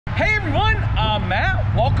Hey everyone, I'm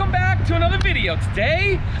Matt. Welcome back to another video.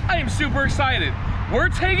 Today, I am super excited. We're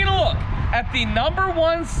taking a look at the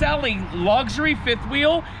 #1 selling luxury fifth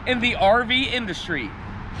wheel in the RV industry.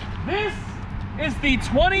 This is the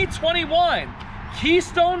 2021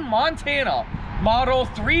 Keystone Montana model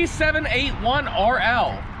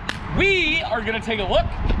 3781RL. We are gonna take a look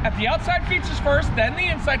at the outside features first, then the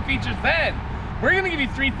inside features then. We're gonna give you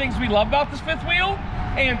 3 things we love about this fifth wheel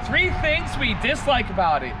and 3 things we dislike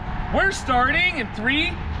about it. We're starting in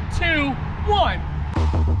 3, 2, 1.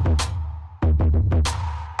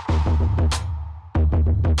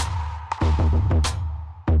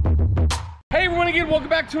 Hey everyone again, welcome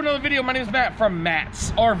back to another video. My name is Matt from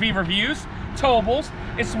MattsRVReviews, Towables.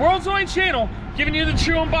 It's the world's only channel giving you the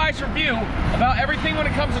true unbiased review about everything when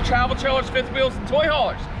it comes to travel trailers, fifth wheels, and toy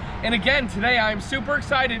haulers. And again, today I am super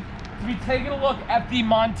excited to be taking a look at the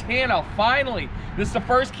Montana, finally. This is the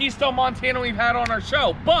first Keystone Montana we've had on our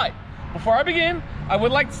show. But before I begin, I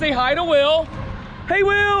would like to say hi to Will. Hey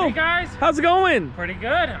Will! Hey guys! How's it going? Pretty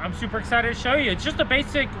good. I'm super excited to show you. It's just a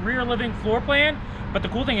basic rear living floor plan, but the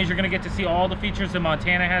cool thing is you're gonna get to see all the features that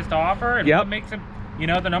Montana has to offer and what makes it, you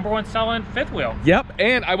know, the #1 selling fifth wheel. Yep,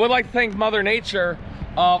 and I would like to thank Mother Nature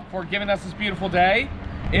for giving us this beautiful day.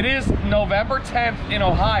 It is November 10th in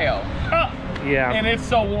Ohio. Yeah. And it's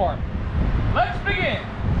so warm. Let's begin.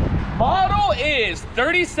 Model is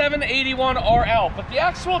 3781RL, but the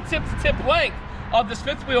actual tip-to-tip length of this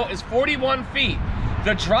fifth wheel is 41 feet.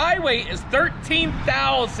 The dry weight is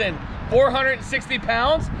 13,460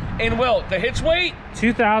 pounds. And Will, the hitch weight?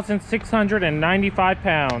 2,695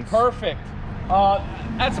 pounds. Perfect.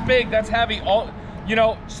 That's big, that's heavy. You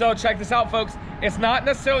know, so check this out, folks. It's not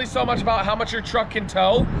necessarily so much about how much your truck can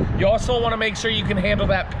tow. You also want to make sure you can handle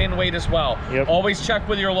that pin weight as well. Yep. Always check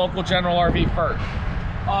with your local general RV first.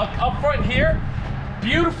 Up front here,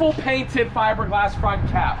 beautiful painted fiberglass front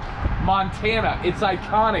cap. Montana, it's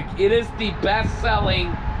iconic. It is the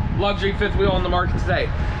best-selling luxury fifth wheel on the market today.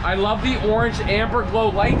 I love the orange amber glow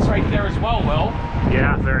lights right there as well, Will.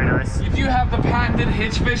 Yeah, very nice. You do have the patented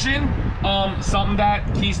hitch vision, something that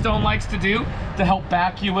Keystone likes to do to help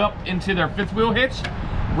back you up into their fifth wheel hitch.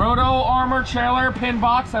 Roto armor trailer pin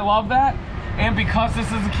box, I love that. And because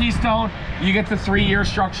this is a Keystone, you get the 3-year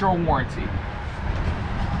structural warranty.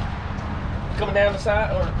 Coming down the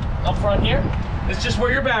side or up front here, it's just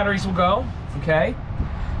where your batteries will go, okay?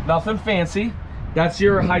 Nothing fancy. That's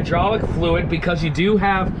your hydraulic fluid because you do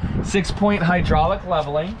have 6-point hydraulic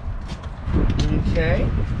leveling. Okay.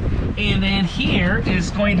 And then here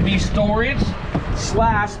is going to be storage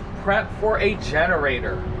 / prep for a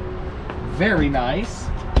generator. Very nice.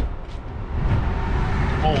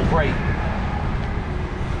 Oh, great.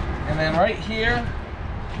 And then right here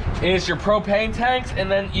is your propane tanks,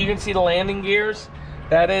 and then you can see the landing gears.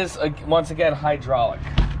 That is, once again, hydraulic.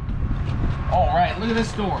 All right, look at this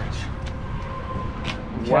storage.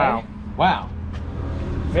 Okay. Wow. Wow.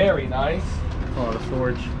 Very nice. A lot of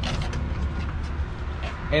storage.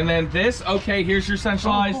 And then this, okay, here's your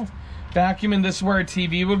centralized vacuum, and this is where a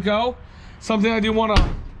TV would go. Something I do want to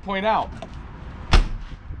point out.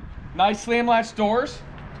 Nice slam latch doors.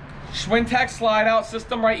 Schwintek slide out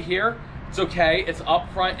system right here. It's okay, it's up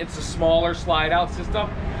front, it's a smaller slide out system.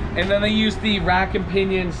 And then they use the rack and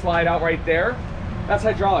pinion slide out right there. That's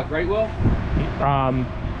hydraulic, right, Will?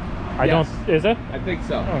 I don't, is it? I think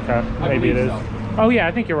so. Okay, maybe it is. So. Oh yeah,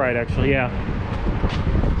 I think you're right actually, yeah.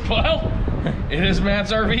 Well, it is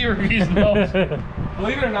Matt's RV Reviews.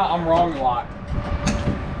 Believe it or not, I'm wrong a lot.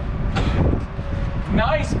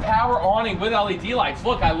 Nice power awning with LED lights.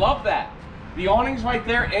 Look, I love that. The awning's right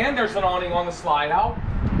there, and there's an awning on the slide out.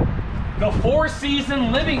 The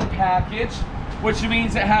 4-season living package, which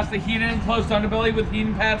means it has the heated enclosed underbelly with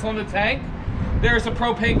heating pads on the tank. There's a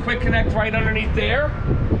propane quick connect right underneath there.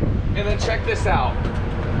 And then check this out.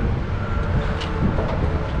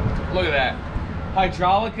 Look at that.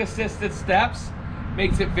 Hydraulic assisted steps.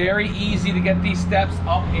 Makes it very easy to get these steps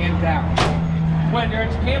up and down when you're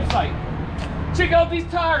at your campsite. Check out these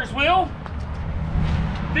tires, Will.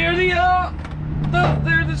 They're the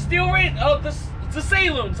steel ring. Oh, the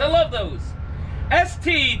Saloons. I love those.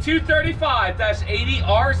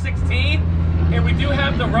 ST235-80R16, and we do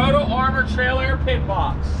have the Roto Armor trailer pin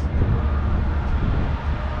box.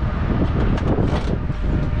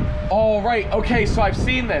 All right. Okay, so I've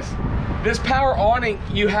seen this. This power awning,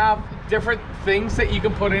 you have different things that you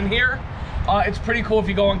can put in here. It's pretty cool. If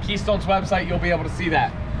you go on Keystone's website, you'll be able to see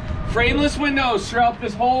that. Frameless windows throughout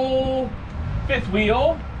this whole fifth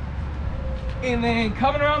wheel. And then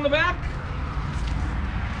coming around the back,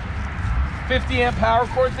 50 amp power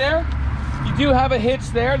cord there. You do have a hitch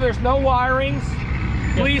there. There's no wirings.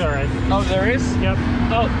 Please. Yes, there is. Oh, there is? Yep.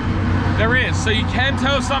 Oh, there is. So you can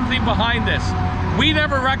tow something behind this. We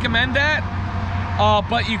never recommend that,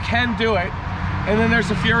 but you can do it. And then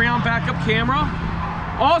there's a Furrion backup camera.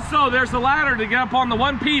 Also, there's a ladder to get up on the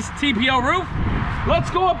one-piece TPO roof.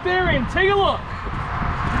 Let's go up there and take a look.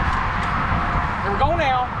 Here we go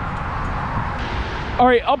now. All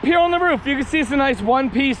right, up here on the roof, you can see it's a nice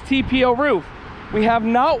one-piece TPO roof. We have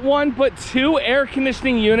not one, but 2 air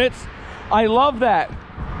conditioning units. I love that.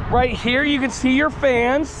 Right here, you can see your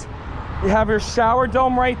fans. You have your shower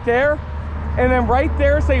dome right there. And then right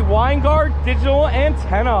there is a Winegard digital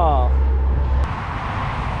antenna.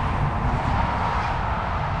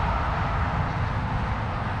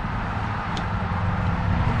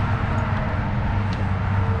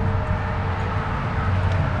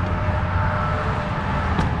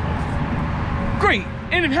 Great,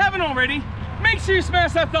 and if you haven't already, make sure you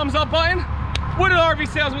smash that thumbs up button. What did RV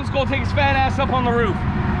Salesman's go take his fat ass up on the roof?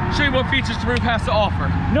 Show you what features the roof has to offer.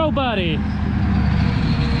 Nobody.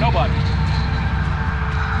 Nobody.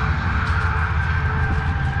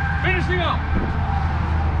 Finishing up.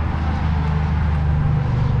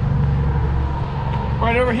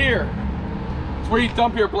 Right over here. It's where you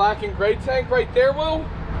dump your black and gray tank right there, Will.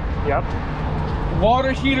 Yep.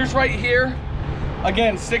 Water heaters right here.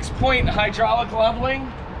 Again, 6-point hydraulic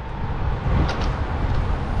leveling.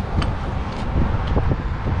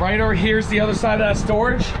 Right over here's the other side of that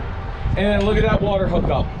storage. And then look at that water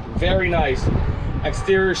hookup. Very nice.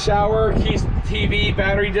 Exterior shower, keys, TV,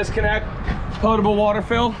 battery disconnect, potable water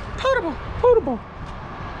fill. Potable.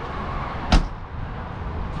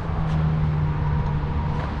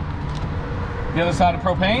 The other side of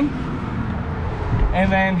propane.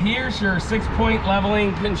 And then here's your 6-point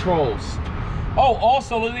leveling controls. Oh,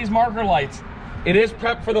 also look at these marker lights. It is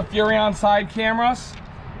prepped for the Furrion side cameras.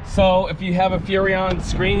 So if you have a Furrion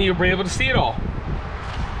screen, you'll be able to see it all.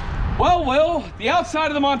 Well, Will, the outside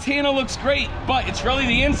of the Montana looks great, but it's really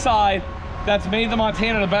the inside that's made the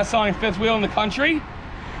Montana the best-selling 5th wheel in the country.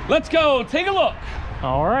 Let's go take a look.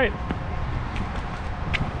 All right.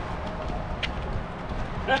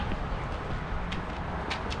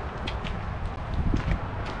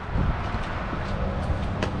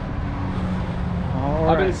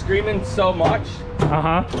 I've been screaming so much.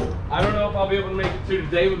 Uh-huh. I don't know if I'll be able to make it through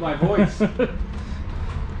today with my voice.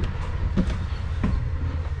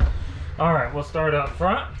 All right, we'll start up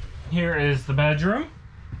front. Here is the bedroom.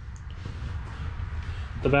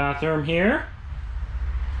 The bathroom here.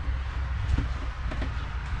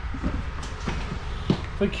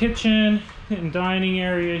 The kitchen and dining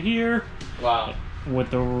area here. Wow.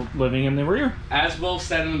 With the living in the rear. As Will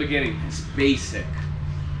said in the beginning, it's basic.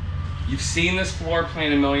 You've seen this floor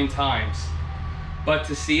plan a million times, but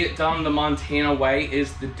to see it done the Montana way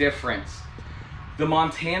is the difference. The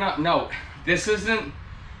Montana, no, this isn't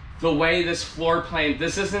the way this floor plan,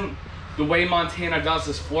 this isn't the way Montana does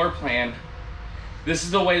this floor plan. This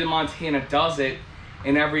is the way the Montana does it,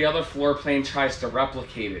 and every other floor plan tries to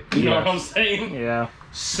replicate it. You know what I'm saying? Yeah.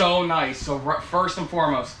 So nice. So first and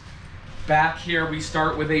foremost, back here we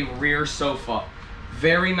start with a rear sofa.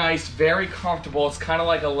 Very nice, very comfortable. It's kind of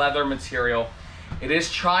like a leather material. It is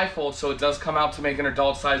trifold, so it does come out to make an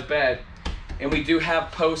adult-sized bed. And we do have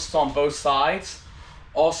posts on both sides.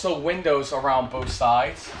 Also windows around both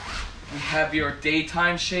sides. We have your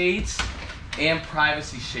daytime shades and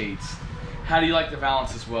privacy shades. How do you like the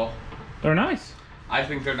valances, Will? They're nice. I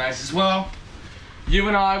think they're nice as well. You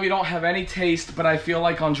and I, we don't have any taste, but I feel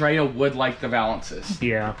like Andrea would like the valances.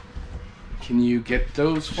 Yeah. Can you get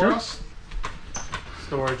those for us?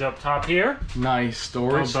 Storage up top here. Nice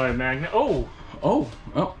storage. By magnet. Oh. Oh.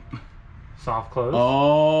 Soft close.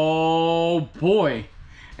 Oh boy.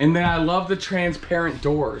 And then I love the transparent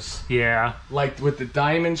doors. Yeah. Like with the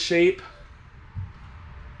diamond shape.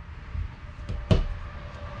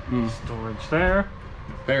 Storage there.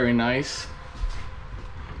 Very nice.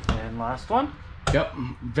 And last one. Yep.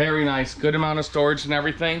 Very nice. Good amount of storage and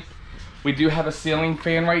everything. We do have a ceiling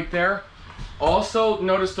fan right there. Also,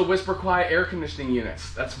 notice the Whisper Quiet air conditioning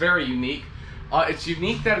units. That's very unique. It's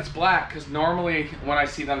unique that it's black, because normally when I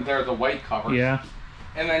see them, they're the white covers. Yeah.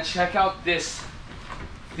 And then check out this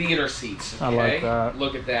theater seats. Okay? I like that.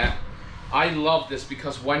 Look at that. I love this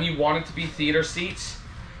because when you want it to be theater seats,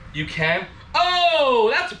 you can.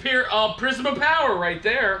 Oh, that's a prism of power right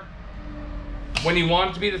there. When you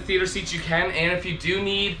want it to be the theater seats, you can. And if you do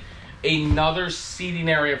need another seating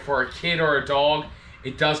area for a kid or a dog,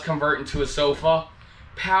 it does convert into a sofa.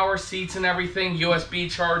 Power seats and everything, USB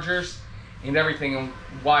chargers and everything. And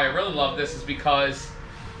why I really love this is because,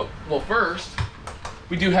 well, first,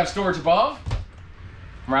 we do have storage above,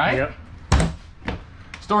 right? Yep.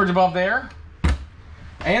 Storage above there.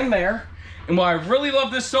 and there. And why I really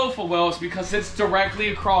love this sofa, Will, is because it's directly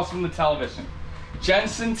across from the television.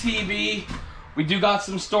 Jensen TV. We do got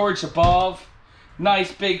some storage above.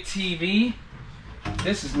 Nice big TV.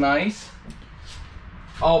 This is nice.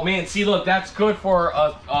 Oh man, see, look, that's good for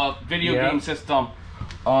a video game system.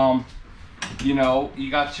 You know,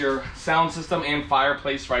 you got your sound system and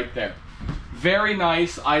fireplace right there. Very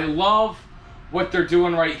nice. I love what they're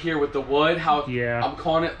doing right here with the wood. How I'm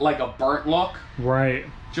calling it like a burnt look. Right.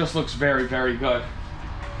 Just looks very, very good.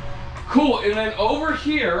 Cool. And then over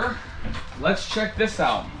here, let's check this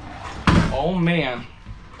out. Oh man.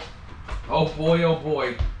 Oh boy, oh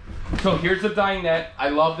boy. So here's the dinette. I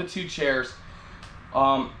love the 2 chairs.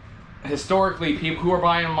 Historically, people who are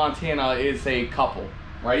buying in Montana is a couple,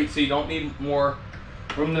 right? So you don't need more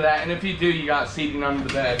room to that. And if you do, you got seating under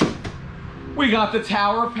the bed. We got the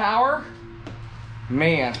tower of power.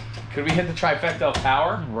 Man, could we hit the trifecta of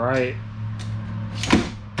power? Right.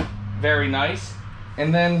 Very nice.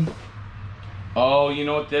 And then, oh, you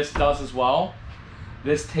know what this does as well?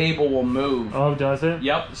 This table will move. Oh, does it?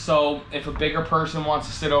 Yep. So if a bigger person wants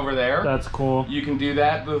to sit over there, that's cool. You can do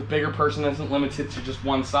that. The bigger person isn't limited to just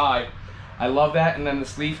one side. I love that. And then the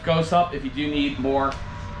sleeve goes up if you do need more.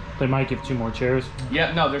 They might give 2 more chairs.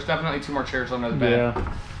 Yeah, no, there's definitely 2 more chairs under the bed.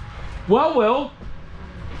 Yeah. Well, Will,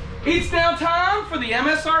 it's now time for the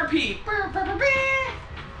MSRP.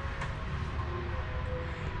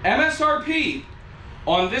 MSRP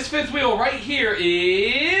on this 5th wheel right here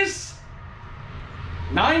is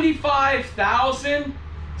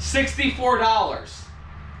 $95,064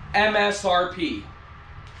 MSRP.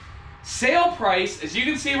 Sale price, as you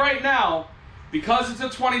can see right now, because it's a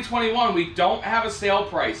 2021, we don't have a sale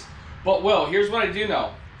price. But Will, here's what I do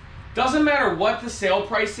know. Doesn't matter what the sale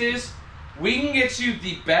price is, we can get you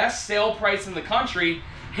the best sale price in the country.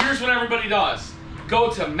 Here's what everybody does. Go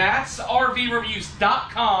to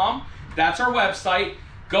MattsRVReviews.com. That's our website.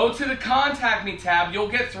 Go to the Contact Me tab. You'll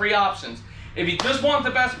get 3 options. If you just want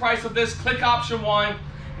the best price of this, click option 1.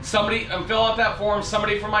 Somebody, and fill out that form.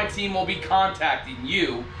 Somebody from my team will be contacting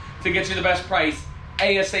you to get you the best price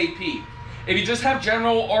ASAP. If you just have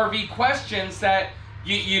general RV questions that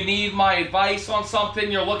you need my advice on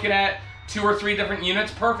something, you're looking at 2 or 3 different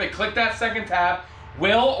units, perfect. Click that 2nd tab.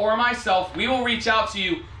 Will or myself, we will reach out to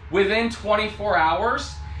you within 24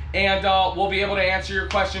 hours and we'll be able to answer your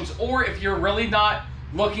questions. Or if you're really not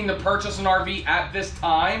looking to purchase an RV at this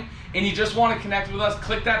time and you just want to connect with us,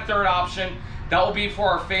 click that 3rd option. That will be for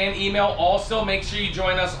our fan email. Also, make sure you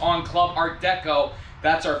join us on Club Art Deco.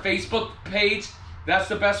 That's our Facebook page. That's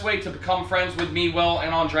the best way to become friends with me, Will,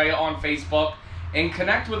 and Andrea on Facebook and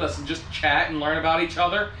connect with us and just chat and learn about each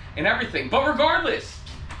other and everything. But regardless,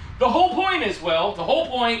 the whole point is, Will, the whole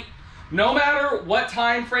point, no matter what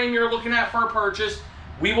time frame you're looking at for a purchase,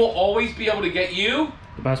 we will always be able to get you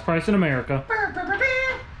the best price in America.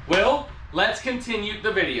 Will, let's continue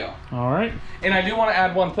the video. All right. And I do want to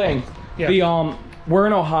add one thing. Yes. We're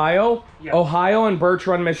in Ohio. Yes. Ohio and Birch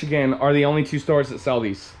Run, Michigan are the only 2 stores that sell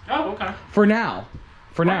these. Oh, okay. For now.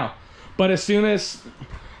 For now. But as soon as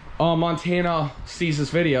Montana sees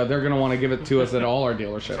this video, they're going to want to give it to us at all our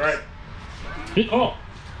dealerships. Right. Cool.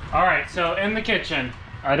 All right, so in the kitchen,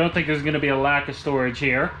 I don't think there's going to be a lack of storage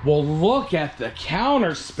here. Well, look at the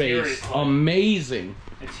counter space. Seriously. Amazing.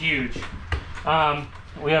 It's huge.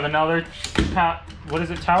 We have another, what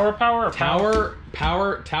is it, Tower of Power? Or Tower of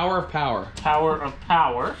Power. Tower of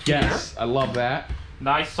Power. Yes, here. I love that.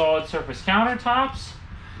 Nice solid surface countertops.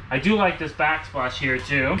 I do like this backsplash here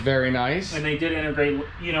too. Very nice. And they did integrate,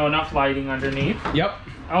 you know, enough lighting underneath. Yep.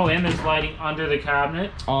 Oh, and there's lighting under the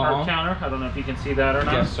cabinet or counter. I don't know if you can see that or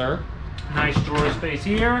not. Yes, sir. Nice drawer space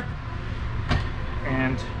here.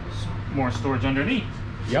 And more storage underneath.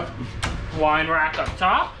 Yep. Wine rack up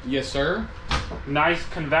top. Yes, sir. Nice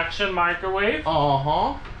convection microwave.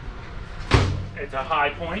 Uh-huh. It's a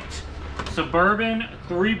High Point. Suburban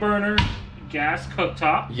 3-burner gas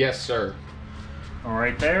cooktop. Yes, sir. All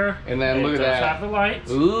right there. And then look at that. Have the lights.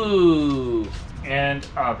 Ooh. And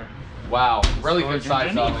oven. Wow. Really good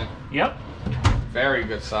size oven. Yep. Very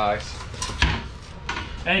good size.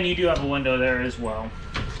 And you do have a window there as well.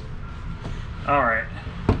 All right.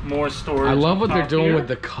 More storage. I love what they're doing with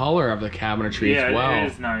the color of the cabinetry as well. Yeah,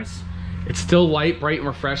 it is nice. It's still light, bright, and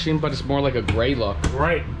refreshing, but it's more like a gray look.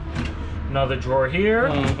 Right. Another drawer here.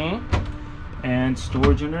 Mm-hmm. And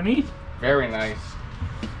storage underneath. Very nice.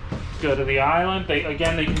 Go to the island. They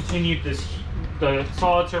continued the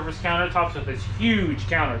solid surface countertops with this huge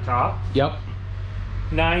countertop. Yep.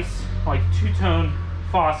 Nice, like 2-tone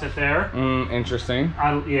faucet there. Interesting.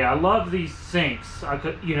 I love these sinks.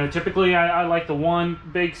 Typically I like the one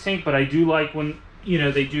big sink, but I do like when,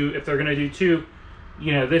 they do, if they're gonna do 2,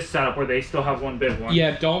 you know, this setup where they still have one big one.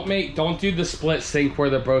 Yeah, don't do the split sink where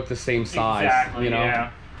they're both the same size. Exactly, you know?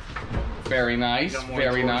 yeah. Very nice,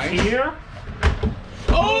 very nice. Here.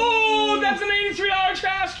 Oh, that's an $83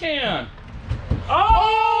 trash can.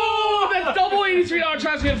 Oh, that's double $83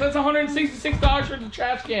 trash cans. That's $166 for the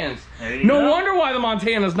trash cans. No wonder why the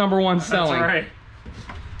Montana's #1 selling. That's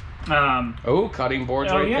right. Oh, cutting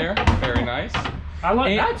boards right there. Very nice. I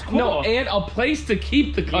like that's cool. No, and a place to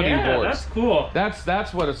keep the cutting boards. That's cool.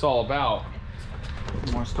 That's what it's all about.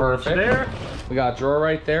 More storage Perfect. there. We got a drawer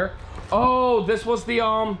right there. Oh, this was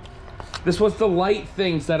the light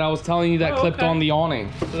things that I was telling you that clipped on the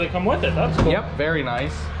awning. So they come with it. That's cool. Yep, very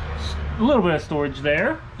nice. A little bit of storage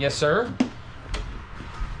there. Yes, sir.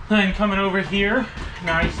 Then coming over here,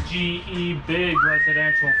 nice GE big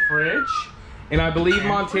residential fridge. And I believe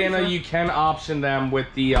Montana, you can option them with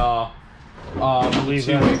the I believe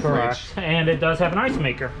that's correct. And it does have an ice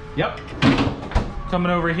maker. Yep.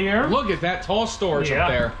 Coming over here. Look at that tall storage up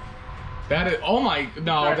there. That is, oh my,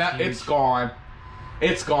 no, it's gone.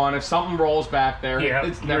 It's gone. If something rolls back there,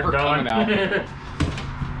 it's never coming out.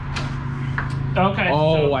 Okay.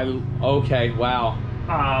 Oh, okay, wow.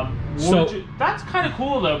 That's kind of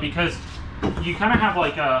cool though, because you kind of have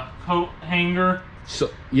like a coat hanger.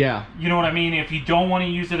 So, yeah. You know what I mean? If you don't want to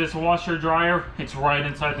use it as a washer dryer, it's right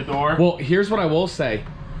inside the door. Well, here's what I will say.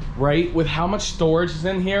 Right? With how much storage is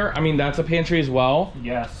in here, I mean, that's a pantry as well.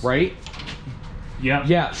 Yes. Right? Yeah.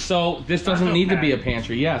 Yeah, so this doesn't need to be a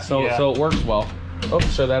pantry. Yeah, so it works well. Oh,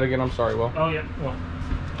 show that again. I'm sorry, Will. Oh, yeah. Well.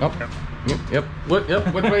 Okay. Yep.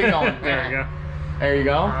 Which way you going? There you go. There you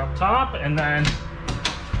go. Up top, and then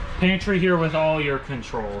pantry here with all your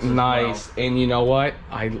controls. Nice. Well. And you know what?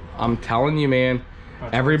 I'm telling you, man.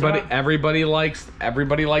 Everybody likes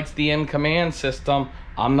the in command system.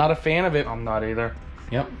 I'm not a fan of it. I'm not either.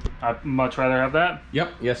 Yep. I'd much rather have that.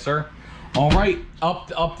 Yep. Yes, sir. All right.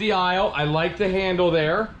 Up the aisle. I like the handle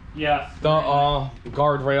there. Yeah. The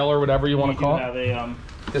guardrail or whatever you want to call it. Have a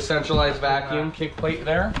the centralized vacuum kick plate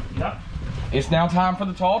there. Yep. It's now time for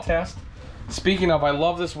the tall test. Speaking of, I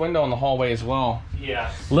love this window in the hallway as well.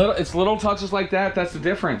 Yes. It's little touches like that. That's the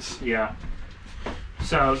difference. Yeah.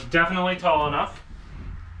 So definitely tall enough.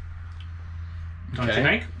 Don't you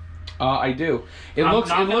think? I do. It looks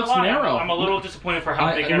narrow. I'm a little disappointed for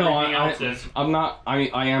how big everything else is.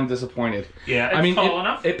 I am disappointed. Yeah, it's tall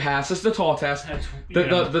enough. It passes the tall test.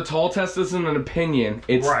 The tall test isn't an opinion.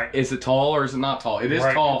 It's is it tall or is it not tall? It is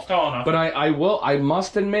tall. It's tall enough. But I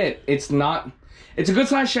must admit, it's not. It's a good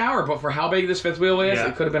sized shower, but for how big this fifth wheel is,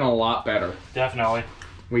 it could have been a lot better. Definitely.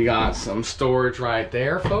 We got some storage right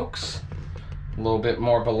there, folks. A little bit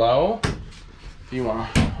more below. If you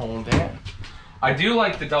want to hold that. I do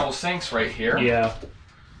like the double sinks right here. Yeah.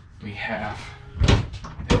 We have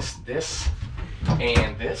this,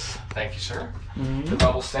 and this. Thank you, sir. The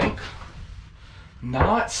double sink.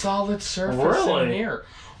 Not solid surface in here.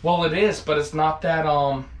 Well, it is, but it's not that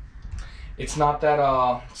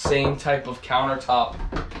same type of countertop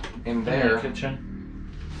in there. Kitchen.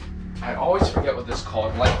 I always forget what this is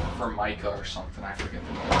called, like Formica or something. I forget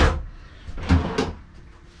the name.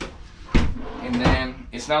 And then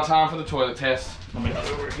it's now time for the toilet test. Let me go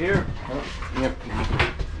over here. Yep.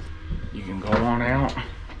 You can go on out.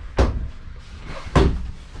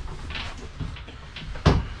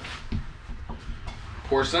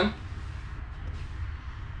 Porcelain.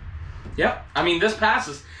 Yep. I mean, this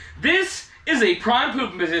passes. This is a prime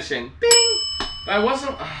pooping position. Bing! But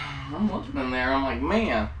I'm looking in there. I'm like,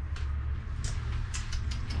 man.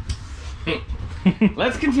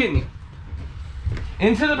 Let's continue.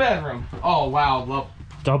 Into the bedroom. Oh, wow. Love.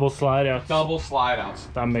 Double slide outs. Double slide outs.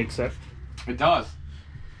 That makes it. It does.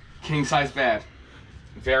 King size bed.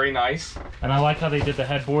 Very nice. And I like how they did the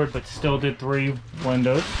headboard, but still did 3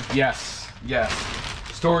 windows. Yes. Yes.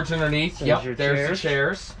 Storage underneath. There's the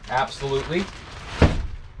chairs. Absolutely.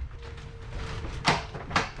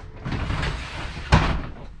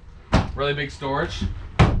 Really big storage.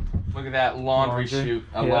 Look at that laundry chute.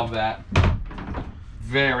 I love that.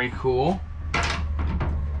 Very cool.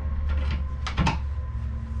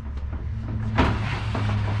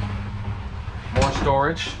 More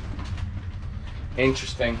storage.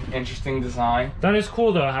 Interesting design. That is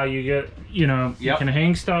cool though, how you get, you know, you can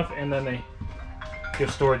hang stuff and then they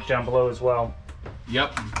give storage down below as well.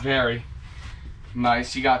 Yep, very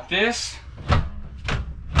nice. You got this.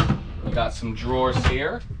 You got some drawers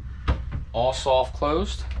here. All soft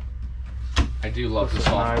closed. I do love the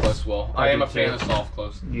soft close wall. I am a fan of soft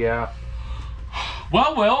close. Yeah.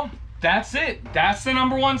 Well, Will, that's it. That's the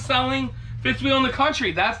 #1 selling fifth wheel in the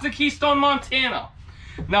country. That's the Keystone Montana.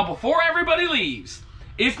 Now, before everybody leaves,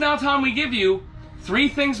 it's now time we give you 3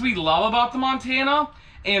 things we love about the Montana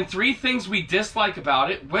and 3 things we dislike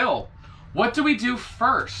about it. Will, what do we do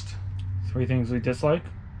first? 3 things we dislike?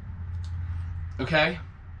 Okay.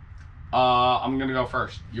 I'm gonna go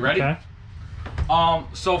first. You ready? Okay.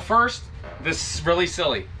 So first, this is really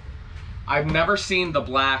silly. I've never seen the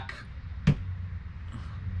black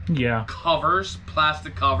covers,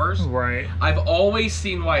 plastic covers. Right. I've always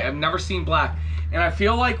seen white. I've never seen black. And I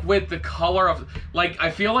feel like with the color of, like,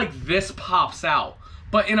 I feel like this pops out,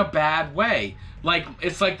 but in a bad way. Like,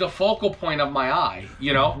 it's like the focal point of my eye,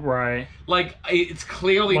 you know? Right. Like, it's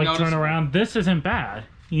clearly like noticeable. Turn around. This isn't bad.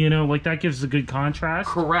 You know, like that gives a good contrast.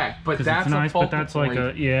 Correct, but that's nice, a focal but that's point,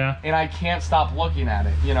 like a, yeah. and I can't stop looking at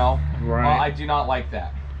it, you know? Right. I do not like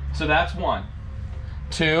that. So that's 1.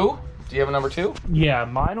 2, do you have a number 2? Yeah,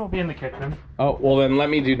 mine will be in the kitchen. Oh, well then let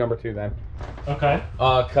me do number 2 then. Okay.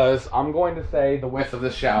 Because I'm going to say the width of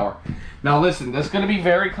this shower. Now listen, this is going to be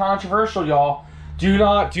very controversial, y'all. Do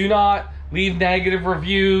not leave negative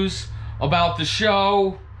reviews about the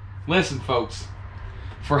show. Listen, folks.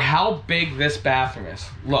 For how big this bathroom is.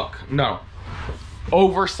 Look, no.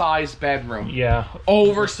 Oversized bedroom. Yeah.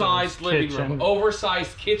 Oversized living room.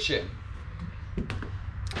 Oversized kitchen.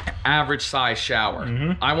 Average size shower.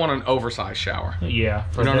 Mm-hmm. I want an oversized shower. Yeah.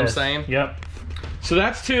 You know what I'm saying? Yep. So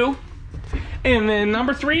that's 2. And then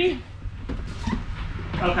number 3.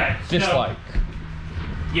 Okay. Dislike.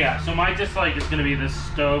 Yeah, so my dislike is going to be this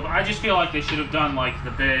stove. I just feel like they should have done like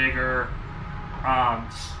the bigger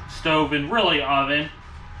stove and really oven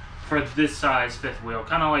for this size 5th wheel,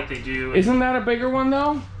 kind of like they do. Isn't that a bigger one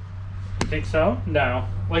though? Think so? No,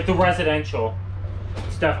 like the residential.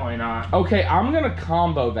 It's definitely not. Okay, I'm gonna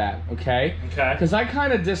combo that. Okay. Okay. Because I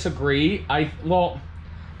kind of disagree.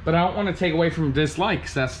 But I don't want to take away from dislike.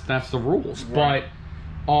 'Cause that's the rules. Right.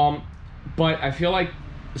 But I feel like.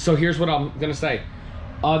 So here's what I'm gonna say.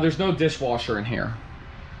 There's no dishwasher in here.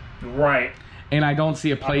 Right. And I don't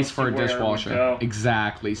see a place for a dishwasher.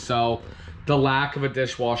 Exactly. So the lack of a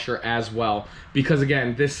dishwasher as well. Because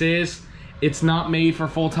again, it's not made for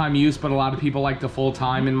full-time use, but a lot of people like the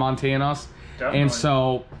full-time in Montana. Definitely. And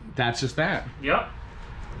so that's just that. Yep.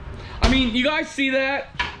 I mean, you guys see that?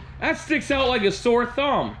 That sticks out like a sore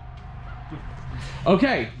thumb.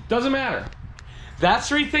 Okay, doesn't matter. That's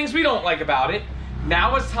 3 things we don't like about it.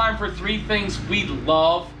 Now it's time for 3 things we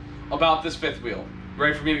love about this 5th wheel.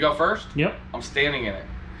 Ready for me to go first? Yep. I'm standing in it.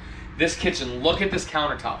 This kitchen, look at this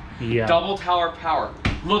countertop. Yeah. Double tower of power.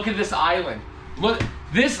 Look at this island. Look,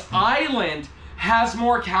 this island has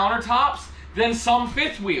more countertops than some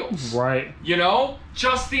 5th wheels. Right. You know?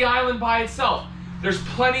 Just the island by itself. There's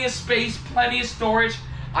plenty of space, plenty of storage.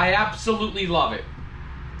 I absolutely love it.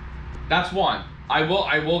 That's 1. I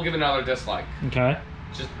will give another dislike. Okay.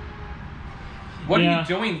 Just, what are you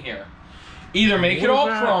doing here? Either make it all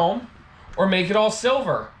chrome or make it all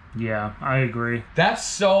silver. Yeah, I agree. That's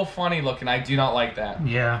so funny looking. I do not like that.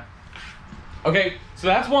 Yeah. Okay, so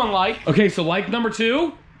that's 1 like. Okay, so like number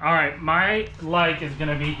 2. All right, my like is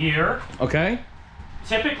gonna be here. Okay.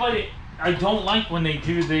 Typically, I don't like when they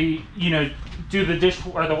do the, do the dish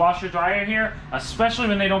or the washer dryer here, especially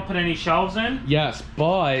when they don't put any shelves in. Yes,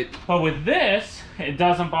 but with this, it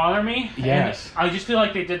doesn't bother me. Yes. And I just feel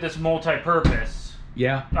like they did this multi-purpose.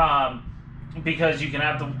 Yeah. Because you can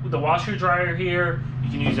have the washer dryer here, you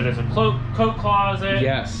can use it as a coat closet.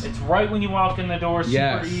 Yes. It's right when you walk in the door,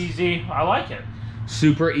 super easy. I like it.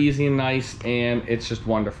 Super easy and nice, and it's just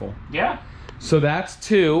wonderful. Yeah. So that's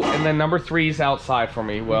 2, and then number 3 is outside for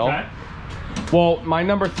me, Will. Okay. Well, my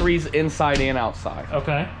number 3 is inside and outside.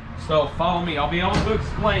 Okay. So follow me, I'll be able to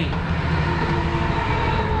explain.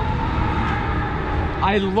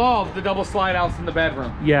 I love the double slide outs in the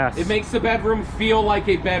bedroom. Yes. It makes the bedroom feel like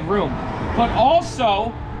a bedroom. But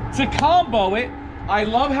also, to combo it, I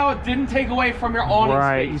love how it didn't take away from your awning space.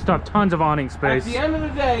 Right, you still have tons of awning space. At the end of the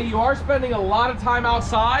day, you are spending a lot of time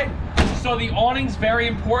outside, so the awning's very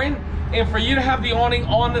important. And for you to have the awning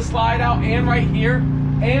on the slide out and right here,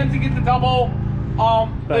 and to get the double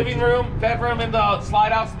living room, bedroom, and the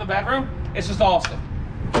slide outs in the bedroom, it's just awesome.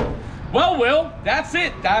 Well, Will, that's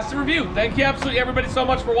it. That's the review. Thank you absolutely everybody so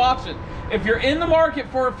much for watching. If you're in the market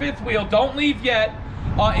for a 5th wheel, don't leave yet.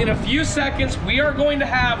 In a few seconds, we are going to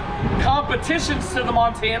have competitions to the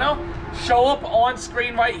Montana show up on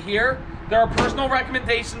screen right here. There are personal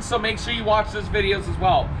recommendations, so make sure you watch those videos as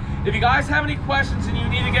well. If you guys have any questions and you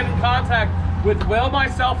need to get in contact with Will,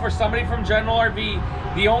 myself, or somebody from General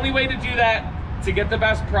RV, the only way to do that to get the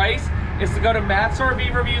best price is to go to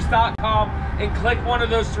MattsRVReviews.com and click one of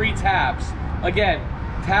those 3 tabs. Again,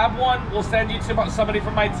 tab 1 will send you to somebody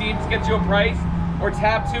from my team to get you a price, or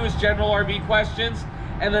tab 2 is general RV questions,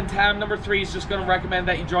 and then tab number 3 is just going to recommend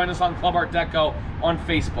that you join us on Club Art Deco on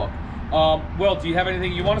Facebook. Will, do you have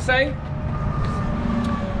anything you want to say?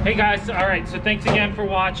 Hey guys, all right, so thanks again for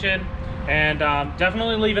watching, and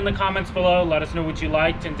definitely leave in the comments below, let us know what you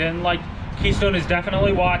liked and didn't like. Keystone is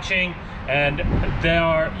definitely watching, and they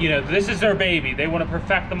are, you know, this is their baby. They want to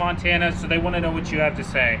perfect the Montana, so they want to know what you have to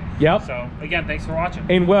say. Yep. So again, thanks for watching.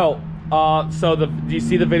 And Will, do you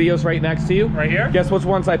see the videos right next to you? Right here? Guess which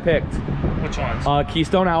ones I picked? Which ones?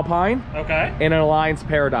 Keystone Alpine. Okay. And an Alliance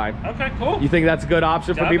Paradigm. Okay, cool. You think that's a good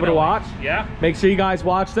option for people to watch? Yeah. Make sure you guys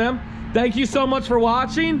watch them. Thank you so much for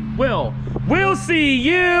watching. We'll see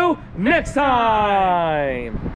you next time.